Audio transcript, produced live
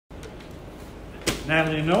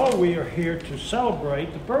Natalie and Noah, we are here to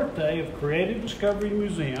celebrate the birthday of Creative Discovery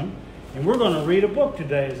Museum, and we're going to read a book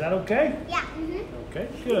today. Is that okay? Yeah. Okay,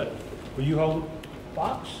 good. Will you hold the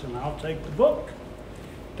box and I'll take the book?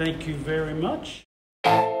 Thank you very much.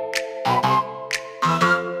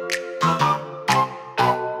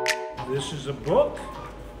 This is a book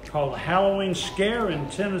called Halloween Scare in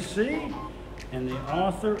Tennessee, and the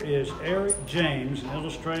author is Eric James and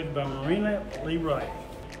illustrated by Marina Lee Wright.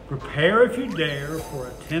 Prepare if you dare for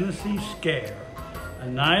a Tennessee scare, a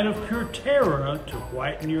night of pure terror to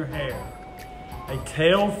whiten your hair. A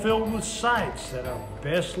tale filled with sights that are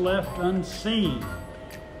best left unseen.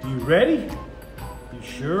 You ready? You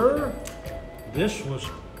sure? This was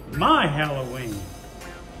my Halloween.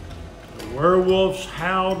 The werewolves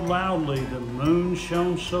howled loudly, the moon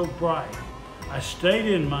shone so bright. I stayed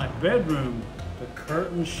in my bedroom, the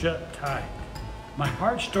curtains shut tight. My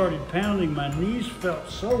heart started pounding, my knees felt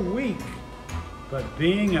so weak. But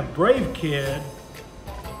being a brave kid,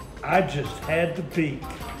 I just had to peek.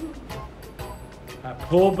 I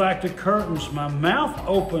pulled back the curtains, my mouth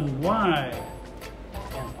opened wide.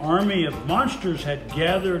 An army of monsters had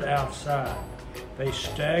gathered outside. They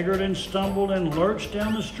staggered and stumbled and lurched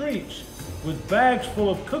down the streets with bags full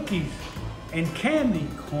of cookies and candy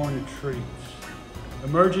corn treats.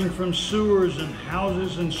 Emerging from sewers and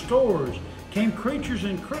houses and stores came creatures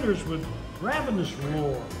and critters with ravenous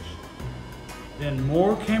roars. Then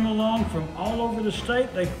more came along from all over the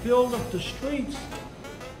state. They filled up the streets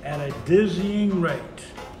at a dizzying rate.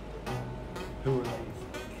 Who are they?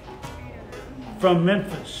 From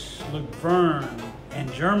Memphis, Laverne,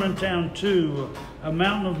 and Germantown too, a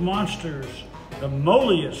mountain of monsters, the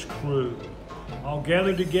Molius crew, all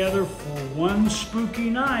gathered together for one spooky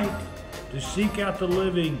night to seek out the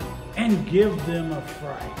living and give them a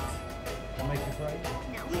fright. That make you frightened?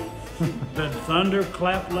 No. The thunder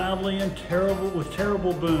clapped loudly and with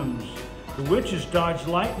terrible booms. The witches dodged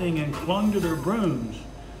lightning and clung to their brooms.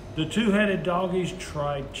 The two-headed doggies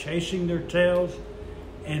tried chasing their tails,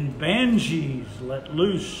 and banshees let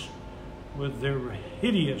loose with their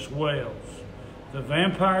hideous wails. The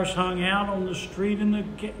vampires hung out on the street in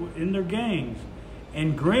their gangs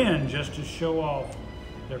and grinned just to show off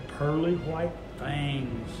their pearly white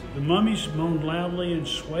fangs. The mummies moaned loudly and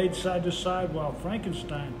swayed side to side while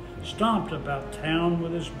Frankenstein stomped about town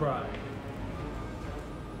with his bride.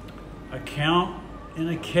 A count in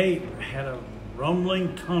a cape had a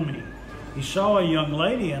rumbling tummy. He saw a young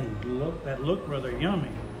lady that looked rather yummy.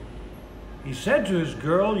 He said to his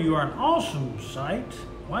girl, "You are an awesome sight.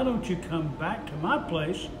 Why don't you come back to my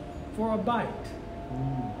place for a bite?"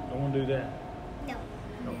 Don't want to do that. No.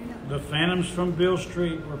 The phantoms from Bill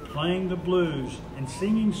Street were playing the blues and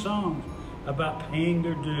singing songs about paying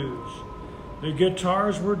their dues. Their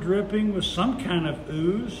guitars were dripping with some kind of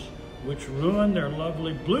ooze, which ruined their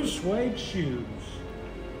lovely blue suede shoes.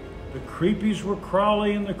 The creepies were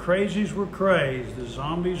crawly and the crazies were crazed. The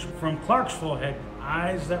zombies from Clarksville had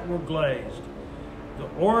eyes that were glazed. The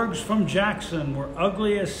orgs from Jackson were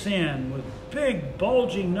ugly as sin, with big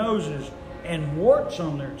bulging noses and warts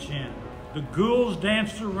on their chin. The ghouls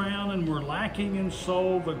danced around and were lacking in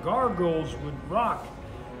soul. The gargoyles would rock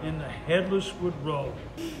and the headless would roll.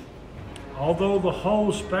 Although the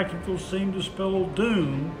whole spectacle seemed to spell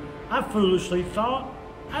doom, I foolishly thought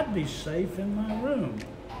I'd be safe in my room.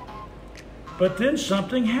 But then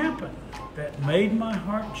something happened that made my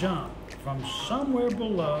heart jump. From somewhere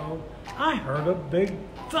below, I heard a big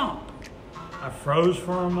thump. I froze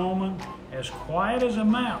for a moment, as quiet as a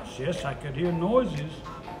mouse. Yes, I could hear noises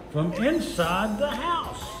from inside the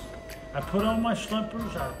house. I put on my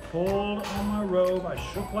slippers, I pulled on my robe, I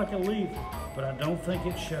shook like a leaf, but I don't think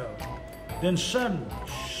it showed. Then suddenly,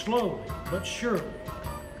 slowly but surely,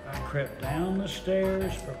 I crept down the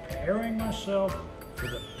stairs, preparing myself for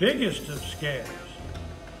the biggest of scares.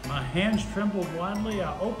 My hands trembled wildly,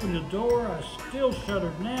 I opened the door, I still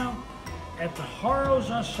shuddered now at the horrors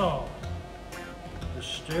I saw. The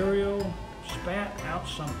stereo spat out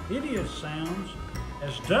some hideous sounds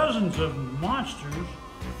as dozens of monsters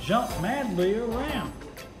jumped madly around.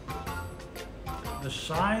 The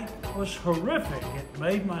sight was horrific, it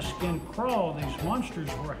made my skin crawl. These monsters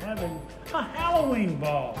were having a Halloween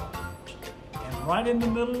ball. And right in the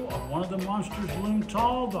middle of one of the monsters loomed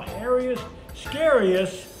tall, the hairiest,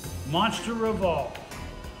 scariest monster of all.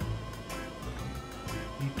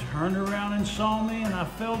 He turned around and saw me and I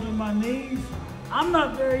fell to my knees. "I'm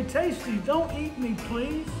not very tasty, don't eat me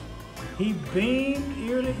please." He beamed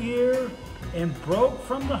ear to ear and broke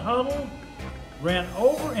from the huddle, ran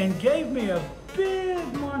over and gave me a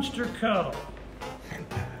big monster cuddle.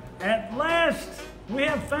 "At last we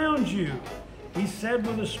have found you. He said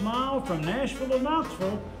with a smile, "From Nashville to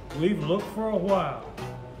Knoxville, we've looked for a while.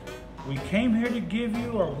 We came here to give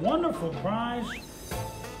you our wonderful prize."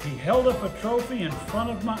 He held up a trophy in front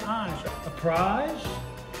of my eyes. "A prize?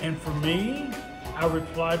 And for me?" I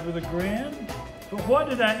replied with a grin. "But what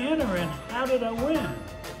did I enter and how did I win?"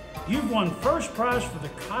 "You've won first prize for the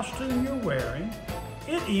costume you're wearing.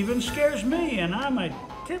 It even scares me, and I'm a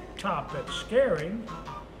tip-top at scaring.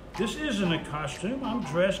 This isn't a costume, I'm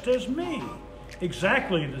dressed as me.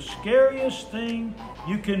 Exactly the scariest thing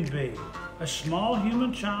you can be. A small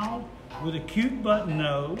human child with a cute button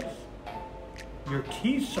nose. Your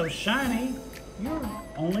teeth so shiny, you're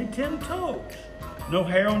only 10 toes. No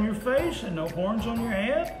hair on your face and no horns on your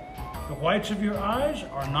head. The whites of your eyes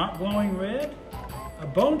are not glowing red. A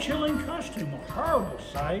bone-chilling costume, a horrible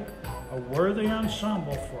sight, a worthy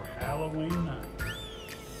ensemble for Halloween night."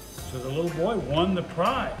 So the little boy won the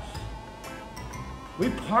prize. We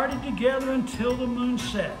partied together until the moon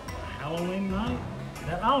set, a Halloween night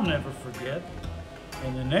that I'll never forget.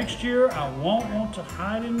 And the next year I won't want to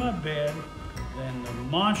hide in my bed, then the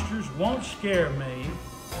monsters won't scare me.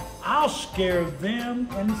 I'll scare them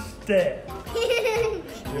instead.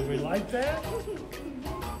 Did we like that?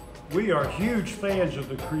 We are huge fans of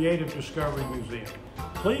the Creative Discovery Museum.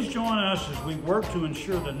 Please join us as we work to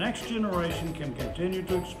ensure the next generation can continue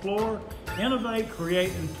to explore, innovate,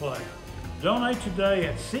 create, and play. Donate today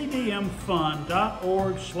at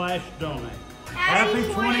cdmfund.org/donate. Happy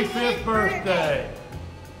 25th birthday!